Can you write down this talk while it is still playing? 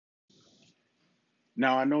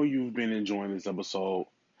Now, I know you've been enjoying this episode,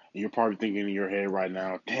 and you're probably thinking in your head right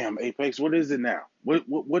now, damn, Apex, what is it now?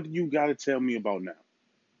 What do you got to tell me about now?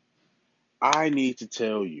 I need to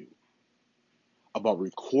tell you about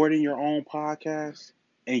recording your own podcast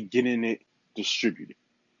and getting it distributed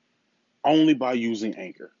only by using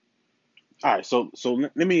Anchor. All right, so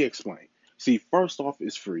let me explain. See, first off,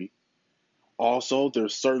 it's free. Also,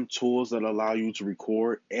 there's certain tools that allow you to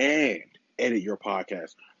record and edit your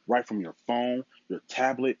podcast right from your phone, your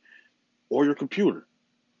tablet, or your computer.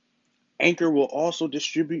 Anchor will also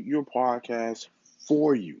distribute your podcast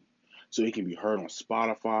for you so it can be heard on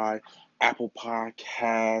Spotify, Apple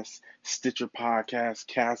Podcasts, Stitcher Podcasts,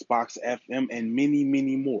 Castbox FM, and many,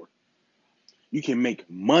 many more. You can make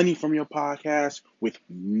money from your podcast with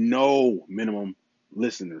no minimum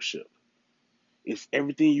listenership. It's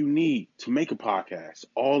everything you need to make a podcast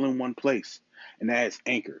all in one place, and that is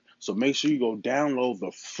Anchor. So make sure you go download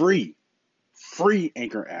the free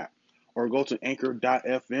Anchor app or go to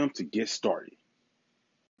anchor.fm to get started.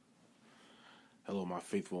 Hello, my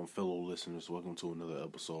faithful and fellow listeners. Welcome to another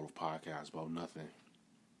episode of Podcast About Nothing.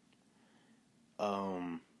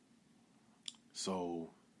 So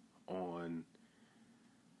on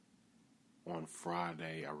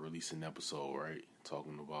Friday, I released an episode, right,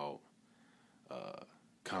 talking about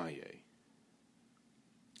Kanye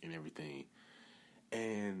and everything.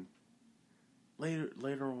 And later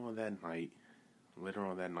on that night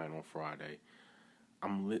on Friday,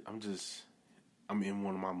 I'm in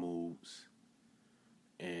one of my moods,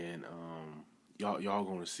 and y'all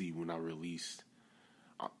gonna see when I release.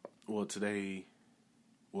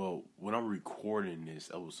 When I'm recording this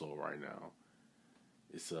episode right now,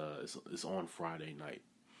 it's on Friday night,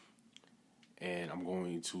 and I'm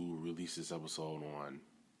going to release this episode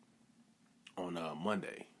on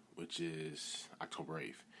Monday, which is October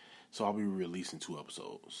 8th. So I'll be releasing 2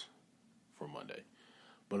 episodes for Monday.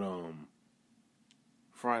 But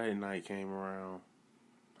Friday night came around.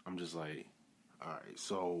 I'm just like, all right,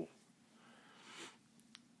 so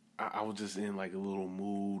I was just in like a little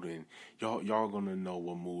mood, and y'all gonna know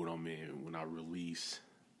what mood I'm in when I release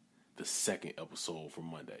the second episode for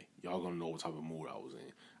Monday. Y'all gonna know what type of mood I was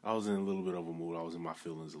in. I was in a little bit of a mood. I was in my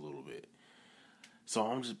feelings a little bit. So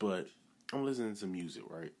I'm listening to music,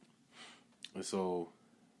 right? And so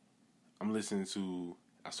I was listening to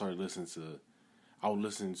a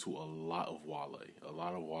lot of Wale,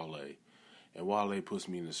 and Wale puts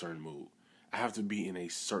me in a certain mood. I have to be in a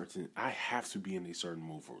certain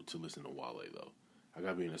mood to listen to Wale, though. I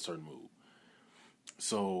gotta be in a certain mood.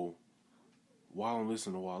 So while I'm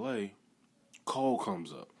listening to Wale, Cole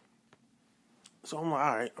comes up. So I'm like,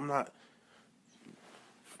 all right, I'm not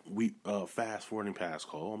fast forwarding past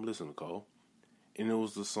Cole. I'm listening to Cole, and it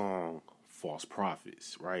was the song "False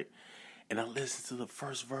Prophets," right? And I listened to the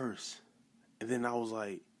first verse, and then I was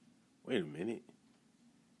like, wait a minute,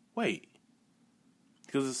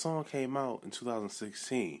 because the song came out in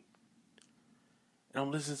 2016. And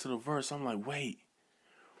I'm listening to the verse. I'm like, wait,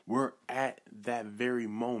 we're at that very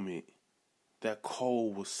moment that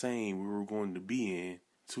Cole was saying we were going to be in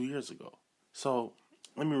 2 years ago. So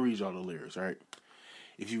let me read y'all the lyrics, right?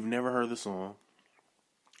 If you've never heard the song,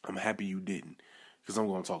 I'm happy you didn't, because I'm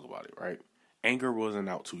going to talk about it, right? Anger wasn't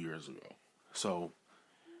out 2 years ago. So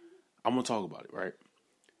I'm going to talk about it, right?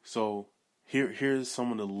 So here's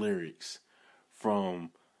some of the lyrics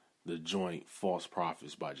from the joint False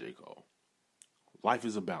Prophets by J. Cole. Life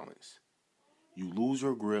is a balance. You lose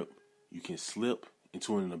your grip, you can slip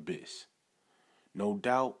into an abyss. No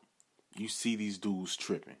doubt, you see these dudes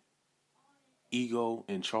tripping. Ego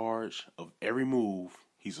in charge of every move,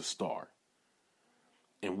 he's a star.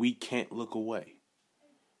 And we can't look away,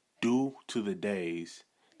 due to the days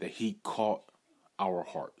that he caught our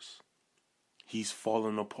hearts. He's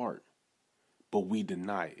fallen apart, but we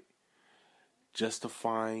deny it,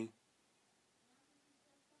 justifying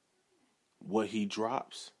what he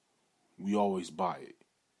drops. We always buy it.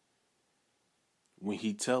 When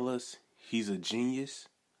he tell us he's a genius,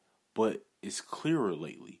 but it's clearer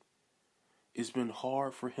lately. It's been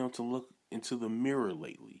hard for him to look into the mirror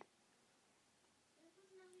lately.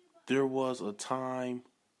 There was a time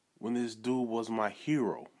when this dude was my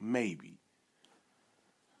hero, maybe.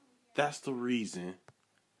 That's the reason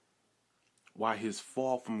why his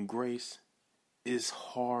fall from grace is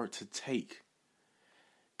hard to take.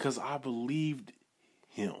 'Cause I believed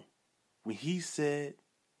him when he said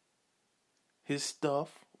his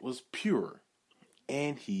stuff was pure,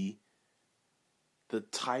 and he, the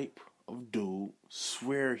type of dude,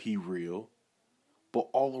 swear he real, but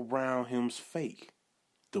all around him's fake.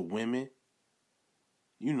 The women,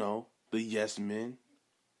 the yes men,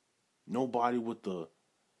 nobody with the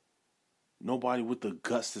nobody with the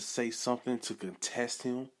guts to say something to contest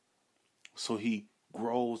him. So he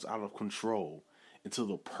grows out of control into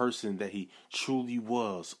the person that he truly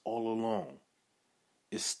was all along.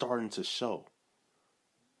 It's starting to show.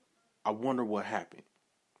 I wonder what happened.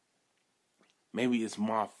 Maybe it's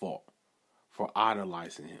my fault for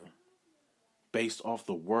idolizing him based off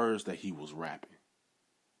the words that he was rapping.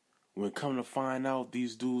 When come to find out,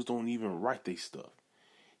 these dudes don't even write their stuff.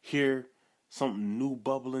 Hear something new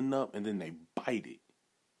bubbling up and then they bite it.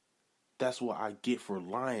 That's what I get for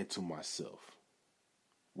lying to myself.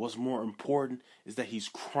 What's more important is that he's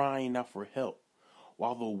crying out for help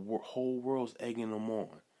while the whole world's egging him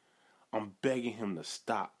on. I'm begging him to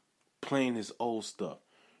stop playing his old stuff,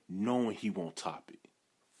 knowing he won't top it.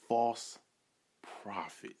 False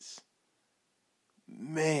prophets.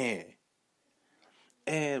 Man.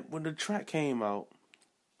 And when the track came out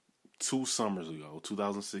 2 summers ago,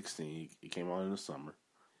 2016, it came out in the summer.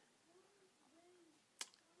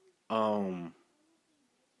 I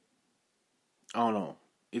don't know.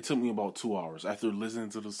 It took me about 2 hours after listening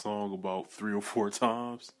to the song about 3 or 4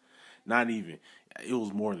 times. Not even. It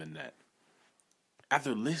was more than that.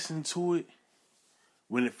 After listening to it,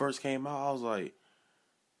 when it first came out, I was like,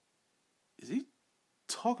 is he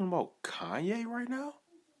talking about Kanye right now?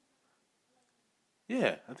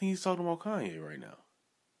 Yeah, I think he's talking about Kanye right now.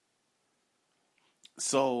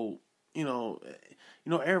 So,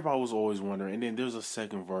 everybody was always wondering. And then there's a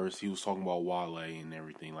second verse. He was talking about Wale and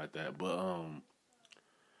everything like that. But,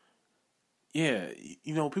 yeah,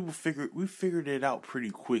 we figured it out pretty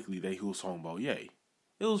quickly that he was talking about Ye.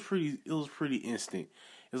 It was pretty instant.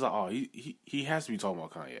 It was like, oh, he has to be talking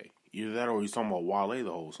about Kanye. Either that or he's talking about Wale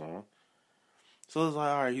the whole song. So it's like,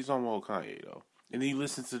 all right, he's talking about Kanye though. And then you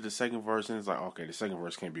listen to the second verse and it's like, okay, the second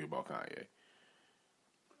verse can't be about Kanye.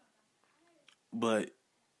 But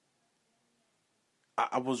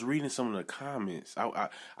I was reading some of the comments.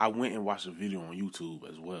 I went and watched a video on YouTube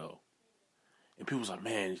as well. And people was like,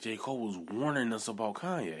 man, J. Cole was warning us about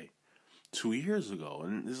Kanye 2 years ago.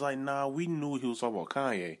 And it's like, nah, we knew he was talking about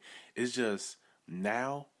Kanye. It's just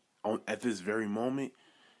now, at this very moment,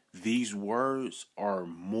 these words are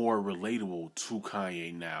more relatable to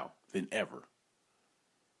Kanye now than ever.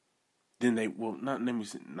 Then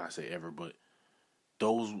not say ever, but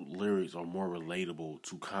those lyrics are more relatable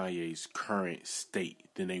to Kanye's current state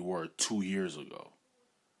than they were 2 years ago.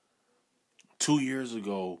 2 years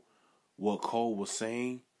ago, what Cole was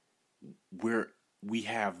saying, we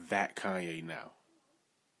have that Kanye now.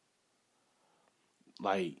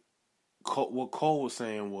 Like, what Cole was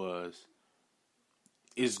saying was,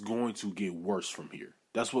 it's going to get worse from here.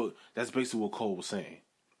 That's basically what Cole was saying.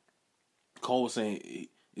 Cole was saying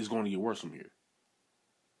it's going to get worse from here.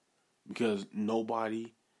 Because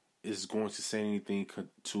nobody is going to say anything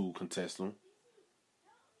to contest him.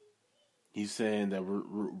 He's saying that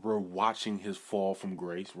we're watching his fall from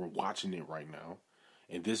grace. We're watching it right now.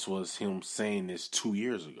 And this was him saying this 2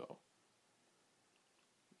 years ago.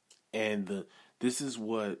 And this is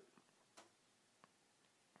what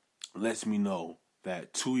lets me know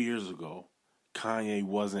that 2 years ago, Kanye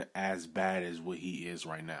wasn't as bad as what he is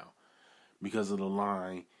right now. Because of the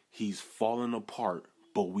line, he's falling apart,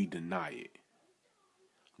 but we deny it.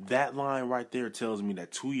 That line right there tells me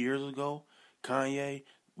that 2 years ago, Kanye,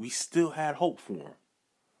 we still had hope for him.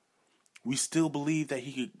 We still believed that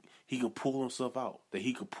he could pull himself out, that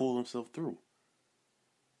he could pull himself through.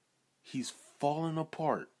 He's falling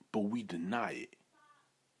apart, but we deny it.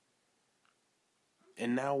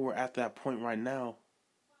 And now we're at that point right now.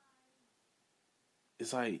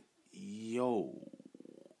 It's like, yo.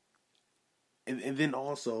 And then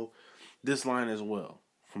also, this line as well,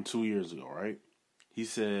 from 2 years ago, right? He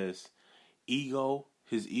says,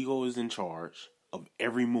 his ego is in charge of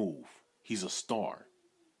every move. He's a star.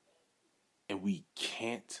 And we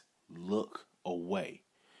can't look away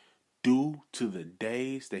due to the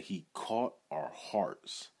days that he caught our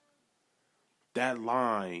hearts. That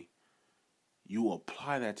line, you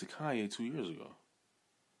apply that to Kanye 2 years ago.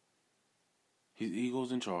 His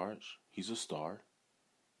ego's in charge. He's a star.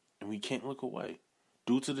 And we can't look away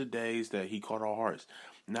due to the days that he caught our hearts.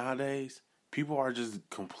 Nowadays, people are just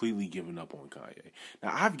completely giving up on Kanye.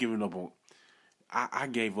 Now, I've given up on... I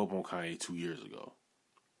gave up on Kanye 2 years ago.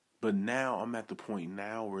 But now, I'm at the point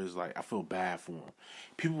now where it's like, I feel bad for him.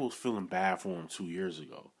 People was feeling bad for him 2 years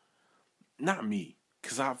ago. Not me.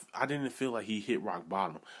 Because I didn't feel like he hit rock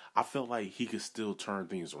bottom. I felt like he could still turn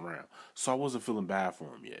things around. So I wasn't feeling bad for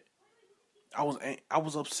him yet. I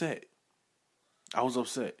was upset. I was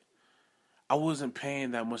upset. I wasn't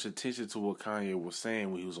paying that much attention to what Kanye was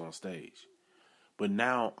saying when he was on stage. But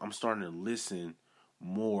now I'm starting to listen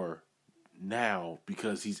more now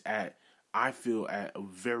because he's at I feel at a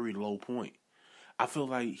very low point. I feel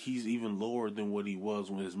like he's even lower than what he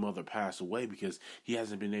was when his mother passed away because he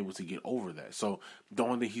hasn't been able to get over that. So the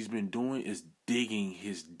only thing he's been doing is digging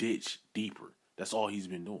his ditch deeper. That's all he's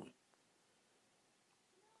been doing.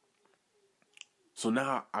 So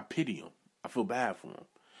now I pity him. I feel bad for him.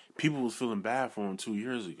 People was feeling bad for him 2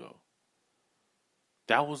 years ago.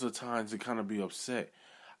 That was the time to kind of be upset.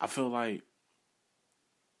 I feel like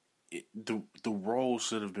the role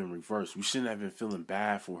should have been reversed. We shouldn't have been feeling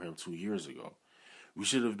bad for him 2 years ago. We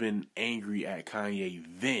should have been angry at Kanye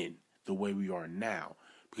then the way we are now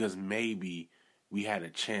because maybe we had a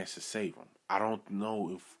chance to save him. I don't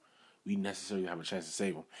know if we necessarily have a chance to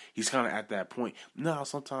save him. He's kind of at that point. No,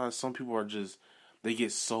 sometimes some people are just, they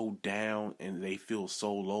get so down and they feel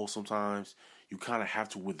so low sometimes. You kind of have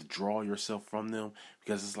to withdraw yourself from them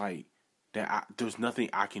because it's like there's nothing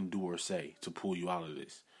I can do or say to pull you out of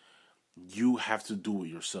this. You have to do it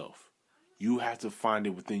yourself. You have to find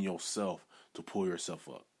it within yourself to pull yourself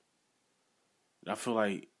up. And I feel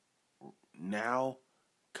like now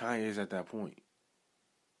Kanye is at that point.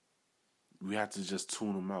 We have to just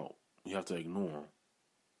tune him out. We have to ignore him.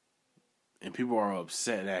 And people are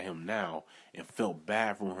upset at him now and felt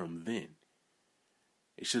bad for him then.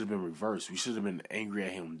 It should have been reversed. We should have been angry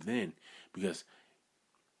at him then because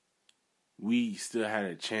we still had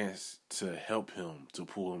a chance to help him to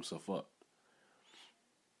pull himself up.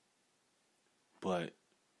 But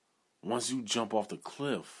once you jump off the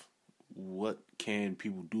cliff, what can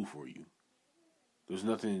people do for you? There's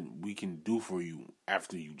nothing we can do for you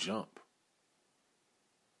after you jump.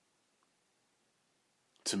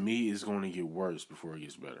 To me, it's going to get worse before it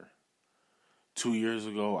gets better. 2 years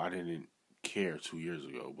ago, I didn't care 2 years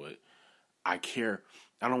ago, but I care.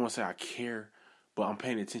 I don't want to say I care, but I'm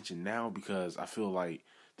paying attention now because I feel like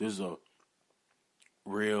there's a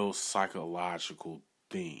real psychological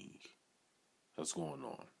thing that's going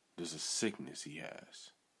on. There's a sickness he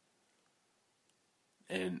has.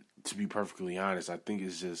 And to be perfectly honest, I think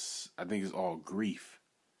it's all grief.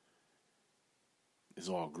 It's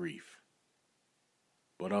all grief.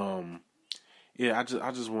 But yeah, I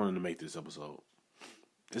just wanted to make this episode.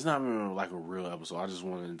 It's not even like a real episode. I just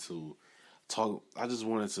wanted to talk. I just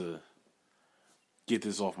wanted to get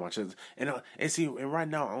this off my chest. And see, and right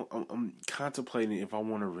now I'm contemplating if I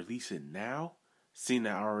want to release it now, seeing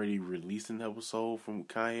that I already released an episode from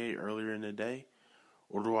Kanye earlier in the day,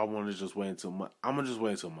 or do I want to just wait until I'm gonna just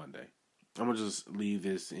wait until Monday. I'm gonna just leave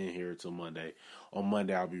this in here till Monday. On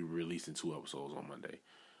Monday, I'll be releasing 2 episodes on Monday.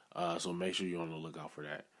 So make sure you're on the lookout for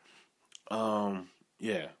that.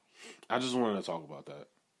 Yeah, I just wanted to talk about that.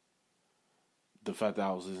 The fact that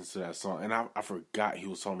I was listening to that song, and I forgot he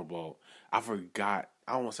was talking about. I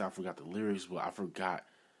don't want to say I forgot the lyrics, but I forgot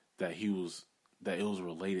that it was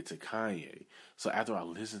related to Kanye. So after I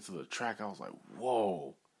listened to the track, I was like,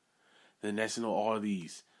 whoa. Then next you know, all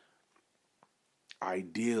these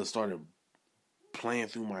ideas started playing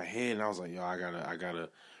through my head, and I was like, yo, I gotta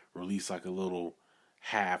release like a little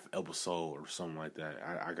half episode or something like that.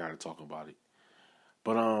 I gotta talk about it.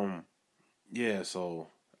 But yeah, so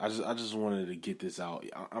I just wanted to get this out.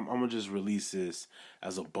 I'm gonna just release this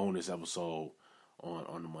as a bonus episode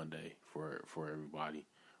on the Monday for everybody.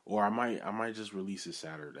 Or I might just release it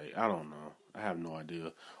Saturday. I don't know. I have no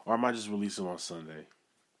idea. Or I might just release it on Sunday.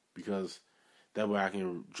 Because that way I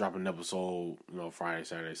can drop an episode, Friday,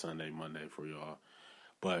 Saturday, Sunday, Monday for y'all.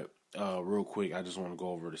 But real quick, I just want to go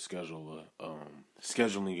over the schedule.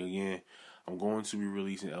 Scheduling again. I'm going to be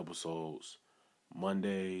releasing episodes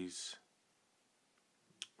Mondays,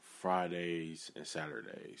 Fridays, and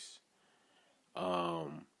Saturdays.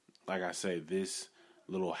 Like I say, this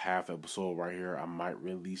little half episode right here, I might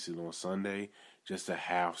release it on Sunday just to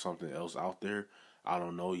have something else out there. I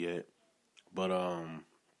don't know yet. But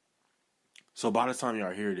so by the time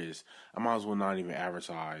y'all hear this, I might as well not even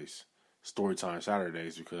advertise Storytime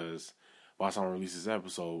Saturdays because by the time I release this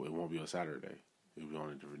episode, it won't be on Saturday. It'll be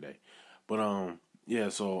on a different day. But yeah,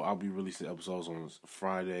 so I'll be releasing episodes on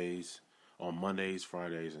Mondays,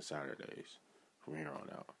 Fridays, and Saturdays from here on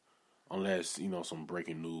out. Unless, some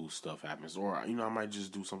breaking news stuff happens. Or, I might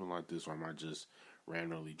just do something like this, or I might just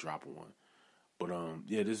randomly drop one. But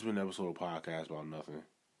yeah, this has been an episode of Podcast About Nothing.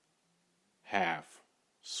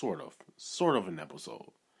 Sort of an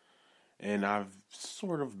episode. And I've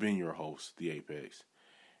sort of been your host, The Apex.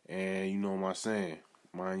 And you know my saying,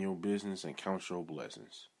 mind your business and count your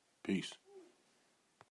blessings. Peace.